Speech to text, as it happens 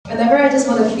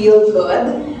just want to feel good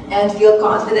and feel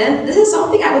confident, this is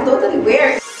something I would totally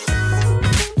wear.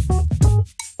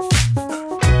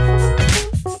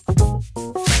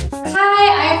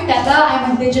 I'm Teta.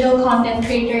 I'm a digital content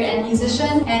creator and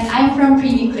musician, and I'm from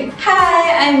Preview Clique.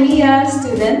 Hi, I'm Mia,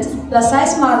 student, plus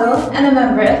size model, and a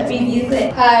member of Preview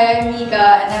Clique. Hi, I'm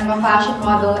Mika, and I'm a fashion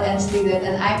model and student,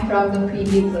 and I'm from the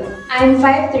Preview Clique. I'm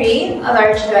 5'3", a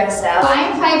large to XL.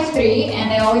 I'm 5'3",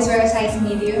 and I always wear a size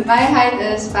medium. My height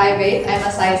is 5'8". I'm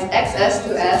a size XS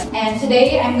to S, and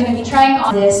today I'm going to be trying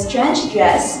on this trench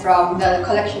dress from the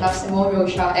collection of Simone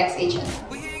Rocha X H&M.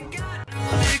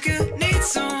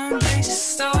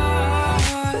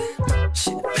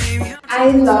 I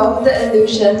love the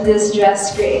illusion this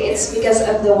dress creates because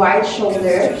of the wide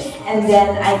shoulder, and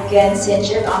then I can cinch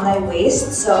it on my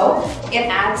waist so it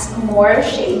adds more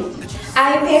shape.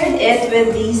 I paired it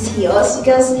with these heels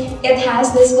because it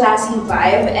has this classy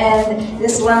vibe, and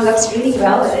this one looks really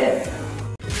well with it.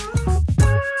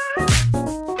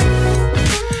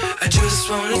 I just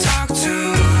wanna talk to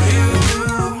you.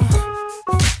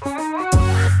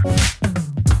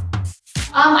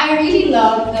 I really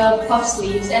love the puff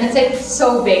sleeves, and it's like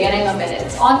so big and I love it.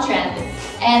 It's on trend,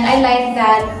 and I like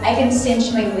that I can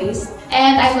cinch my waist,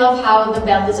 and I love how the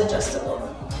belt is adjustable.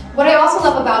 What I also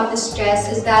love about this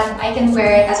dress is that I can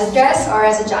wear it as a dress or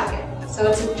as a jacket. So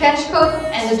it's a trench coat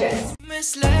and a dress.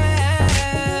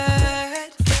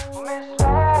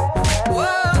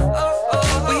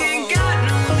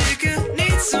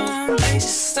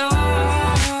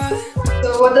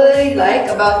 So what I really like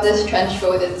about this trench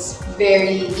coat, it's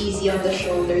very easy on the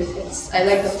shoulders. I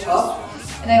like the top,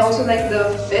 and I also like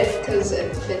the fit because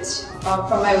it fits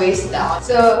from my waist down.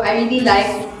 So I really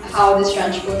like how this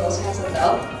trench coat also has a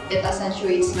belt. It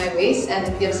accentuates my waist and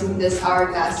it gives me this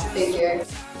hourglass figure.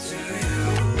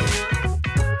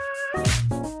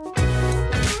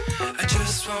 I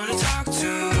just wanna talk to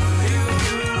you.